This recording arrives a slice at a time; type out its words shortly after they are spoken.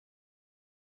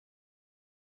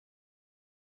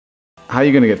How are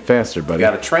you going to get faster, buddy? You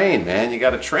got to train, man. You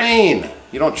got to train.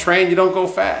 You don't train, you don't go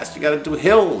fast. You got to do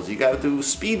hills. You got to do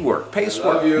speed work, pace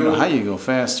work. You know, how you go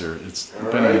faster, it's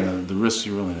depending on the risks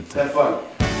you're willing to take. Have fun.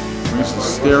 For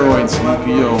instance, steroids and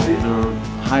EPO, they're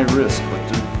high risk, but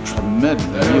they're tremendous.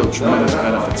 They yield tremendous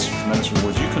benefits, tremendous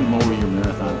rewards. You can lower your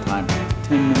marathon time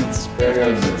 10 minutes,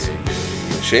 15 minutes.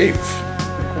 Shave.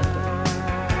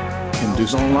 Can do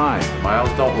don't lie. Miles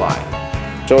don't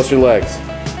lie. Show us your legs.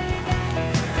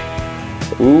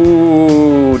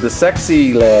 Ooh, the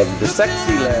sexy leg, the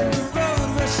sexy leg.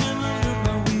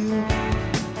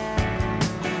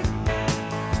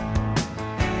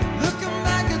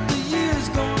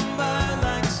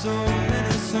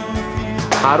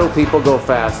 How do people go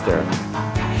faster?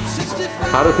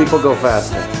 How do people go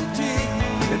faster?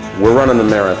 We're running the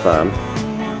marathon.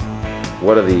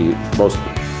 What are the most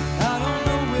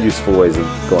useful ways of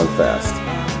going fast?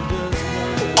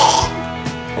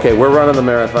 Okay, we're running the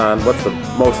marathon. What's the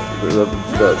most,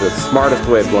 the smartest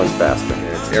way of going faster?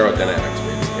 Yeah, it's aerodynamics,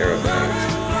 baby. Aerodynamics.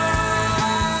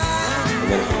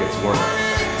 And then if it gets warmer.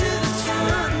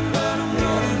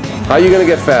 How are you going to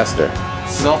get faster?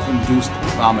 Self-induced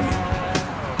vomiting.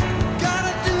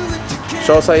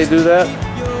 Show us how you do that.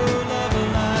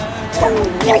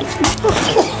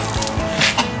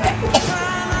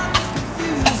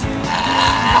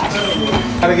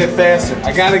 Gotta get faster.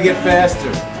 I gotta get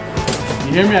faster.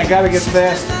 You hear me? I gotta get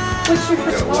faster.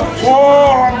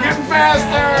 Whoa, I'm getting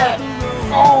faster!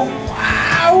 Oh,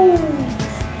 wow!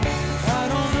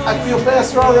 I feel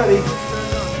faster already.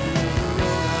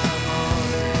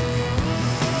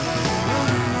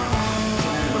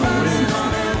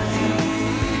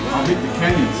 I'll beat the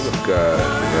Kenyans.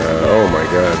 Oh my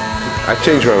God. I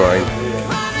changed my mind.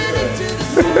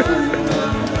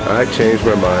 I changed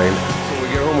my mind. So we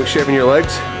get home, we shaving your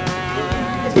legs?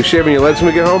 We shaving your legs when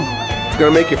we get home? It's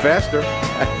gonna make you faster.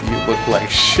 You look like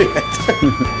shit.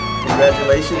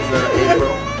 Congratulations,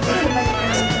 April.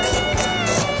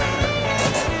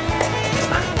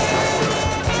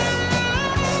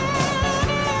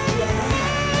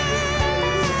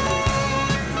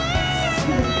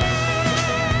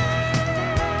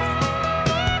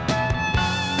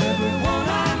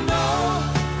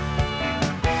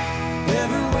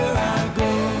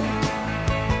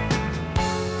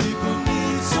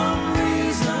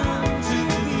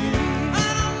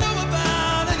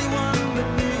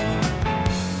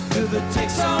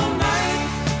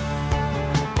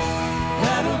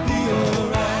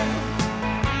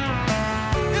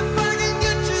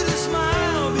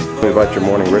 Tell me about your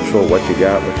morning ritual, what you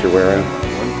got, what you're wearing.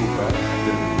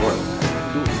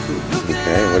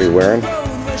 Okay, what are you wearing?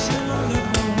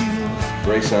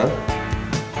 Gray sun.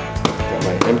 Got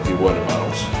my empty water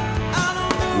bottles.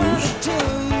 Booze.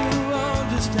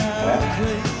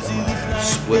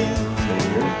 Split.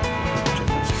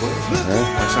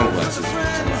 My sunglasses.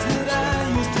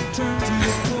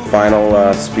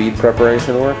 Final speed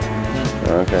preparation work?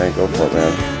 Okay, go for it,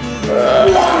 man.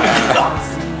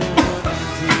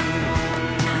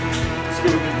 It's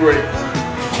gonna be great.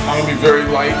 I'm gonna be very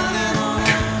light.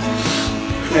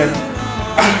 And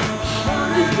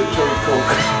give me a cherry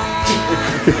coke.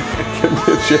 Give me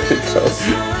a cherry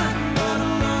coke.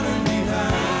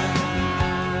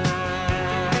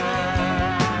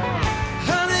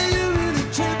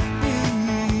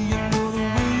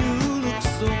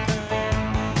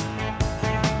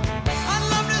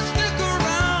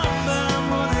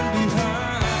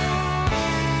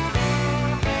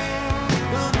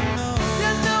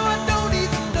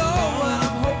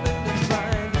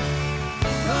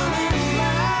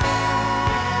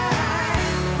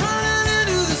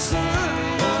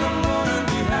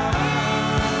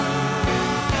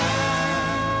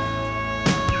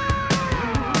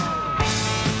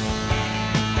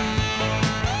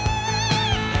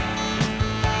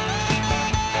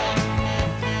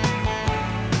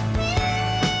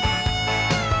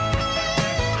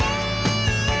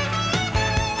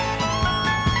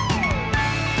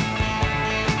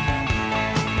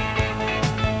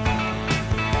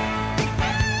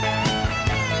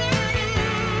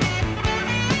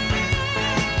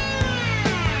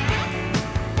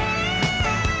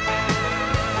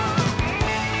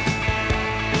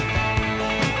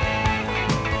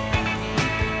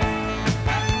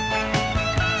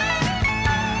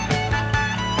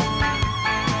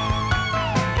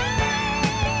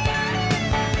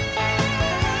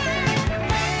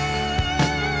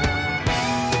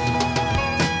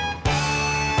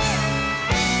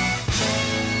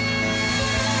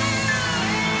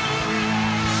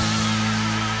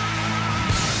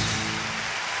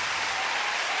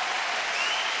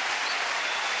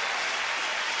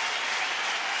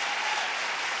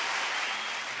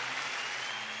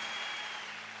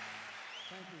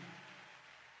 Thank you.